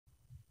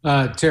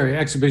Terry,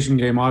 exhibition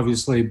game,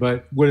 obviously,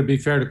 but would it be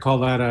fair to call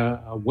that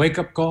a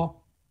wake-up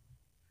call?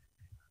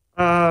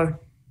 Uh,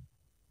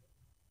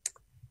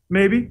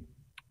 Maybe.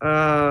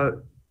 Uh,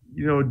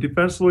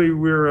 Defensively,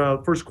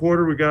 we're first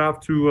quarter we got off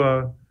to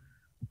a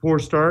poor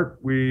start.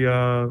 We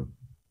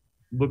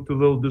looked a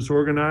little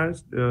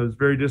disorganized. It was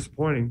very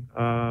disappointing.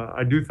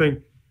 I do think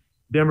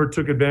Denver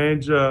took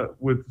advantage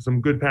with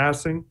some good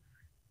passing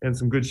and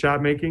some good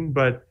shot making,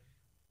 but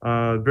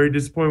very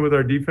disappointed with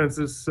our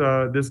defenses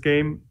this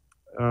game.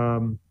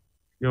 Um,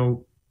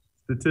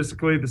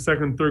 Statistically, the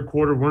second and third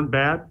quarter weren't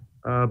bad,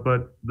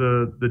 but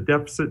the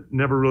deficit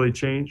never really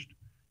changed.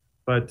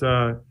 But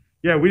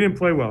yeah, we didn't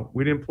play well.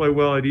 We didn't play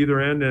well at either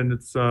end, and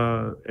it's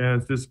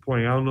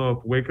disappointing. I don't know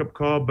if wake up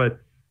call, but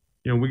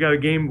we got a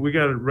game, we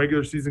got a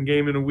regular season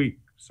game in a week.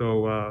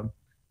 So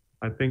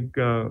I think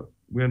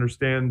we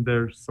understand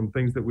there's some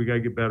things that we got to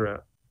get better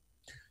at.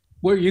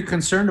 Were you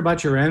concerned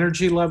about your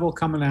energy level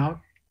coming out?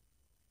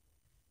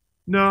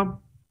 No,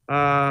 no,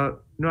 I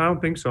don't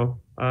think so.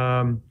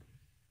 No,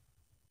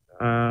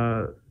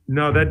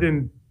 that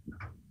didn't.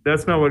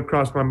 That's not what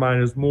crossed my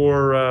mind. It's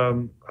more.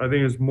 I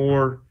think it's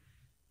more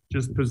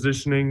just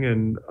positioning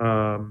and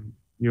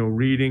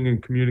reading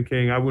and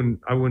communicating. I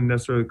wouldn't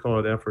necessarily call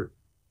it effort.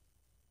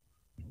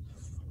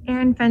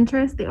 Aaron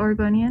Fentress, the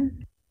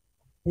Oregonian.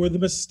 Were the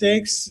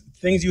mistakes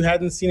things you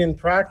hadn't seen in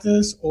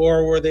practice,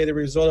 or were they the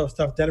result of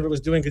stuff Denver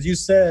was doing? Because you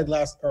said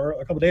a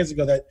couple of days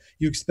ago that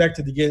you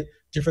expected to get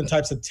different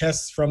types of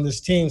tests from this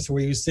team. So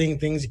were you seeing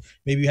things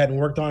maybe you hadn't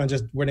worked on and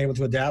just weren't able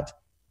to adapt?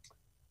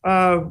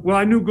 Well,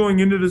 I knew going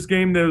into this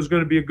game that it was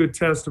going to be a good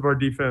test of our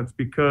defense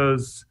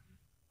because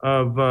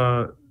of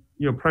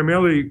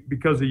primarily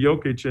because of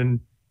Jokic,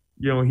 and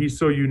he's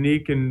so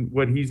unique in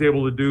what he's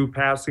able to do,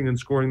 passing and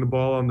scoring the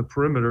ball on the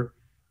perimeter.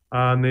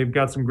 And they've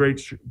got some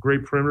great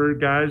perimeter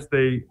guys.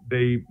 They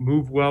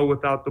move well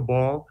without the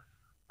ball.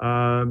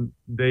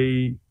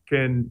 They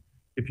can,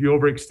 if you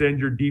overextend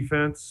your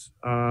defense,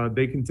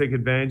 they can take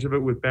advantage of it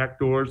with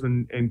backdoors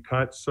and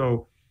cuts.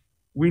 So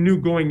we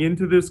knew going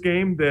into this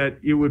game that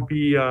it would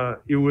be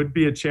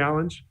a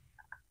challenge,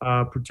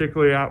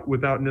 particularly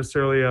without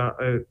necessarily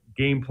a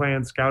game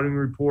plan scouting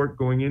report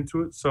going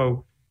into it.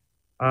 So,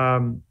 they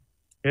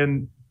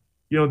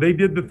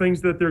did the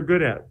things that they're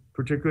good at,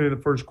 particularly in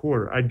the first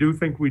quarter. I do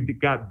think we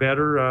got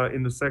better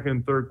in the second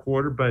and third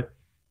quarter, but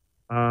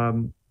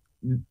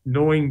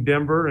knowing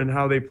Denver and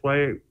how they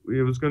play,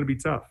 it was going to be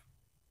tough.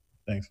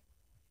 Thanks.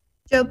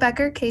 Joe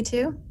Becker,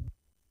 K2.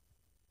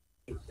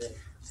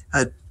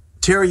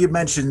 Terry, you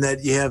mentioned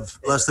that you have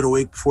less than a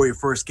week before your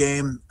first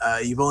game.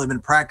 You've only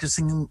been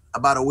practicing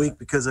about a week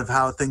because of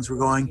how things were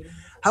going.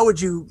 How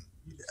would you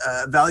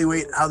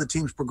evaluate how the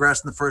team's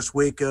progressed in the first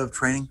week of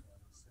training?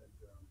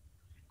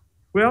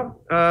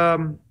 Well,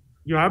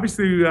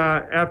 obviously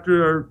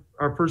after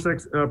our first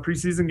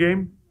preseason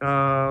game,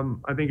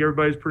 I think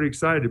everybody's pretty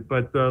excited.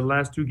 But the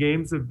last two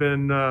games have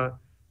been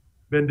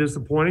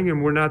disappointing,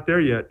 and we're not there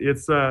yet.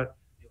 This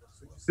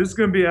is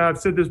going to be. I've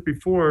said this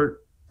before.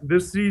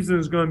 This season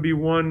is going to be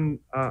one.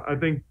 I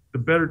think the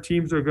better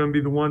teams are going to be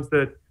the ones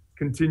that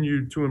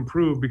continue to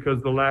improve because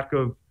of the lack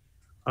of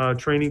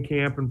training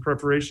camp and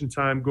preparation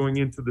time going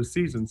into the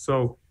season.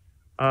 So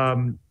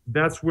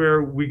that's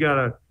where we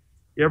gotta.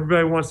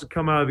 Everybody wants to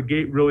come out of the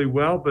gate really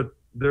well, but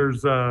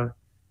there's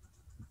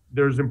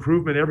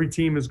improvement. Every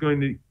team is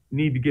going to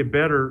need to get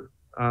better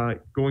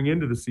going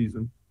into the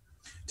season.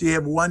 Do you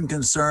have one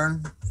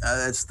concern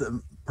that's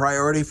the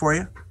priority for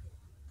you?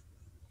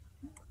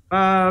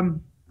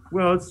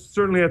 Well, it's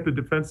certainly at the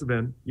defensive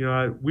end.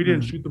 We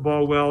didn't shoot the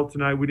ball well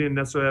tonight. We didn't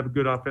necessarily have a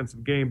good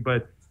offensive game,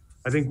 but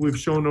I think we've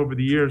shown over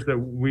the years that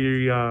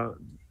we're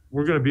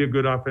going to be a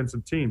good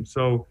offensive team.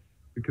 So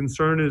the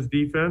concern is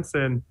defense,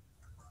 and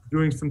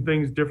doing some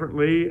things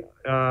differently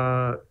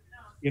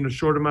in a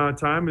short amount of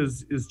time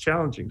is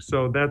challenging.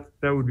 So that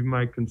would be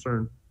my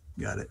concern.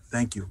 Got it.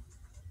 Thank you.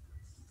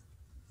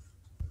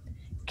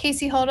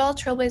 Casey Holdall,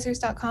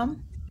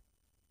 Trailblazers.com.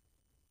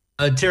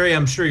 Terry,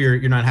 I'm sure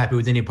you're not happy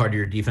with any part of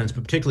your defense,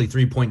 but particularly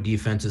three-point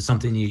defense is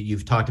something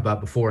you've talked about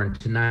before. And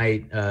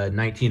tonight,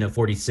 19 of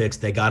 46,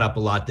 they got up a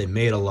lot, they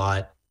made a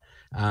lot.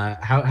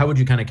 How would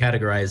you kind of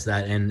categorize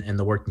that and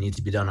the work that needs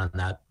to be done on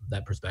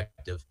that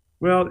perspective?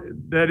 Well,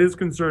 that is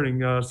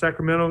concerning.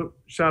 Sacramento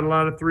shot a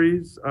lot of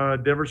threes.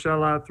 Denver shot a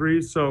lot of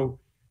threes. So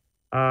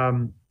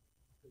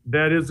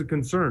that is a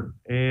concern.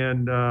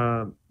 And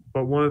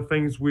but one of the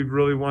things we've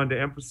really wanted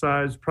to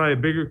emphasize, probably a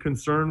bigger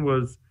concern,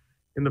 was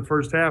in the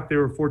first half they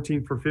were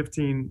 14 for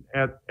 15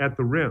 at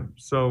the rim.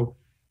 So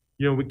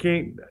we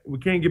can't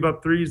give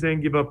up threes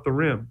and give up the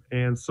rim.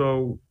 And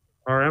so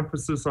our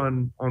emphasis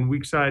on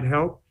weak side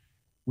help.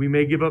 We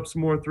may give up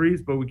some more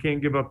threes, but we can't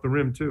give up the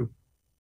rim too.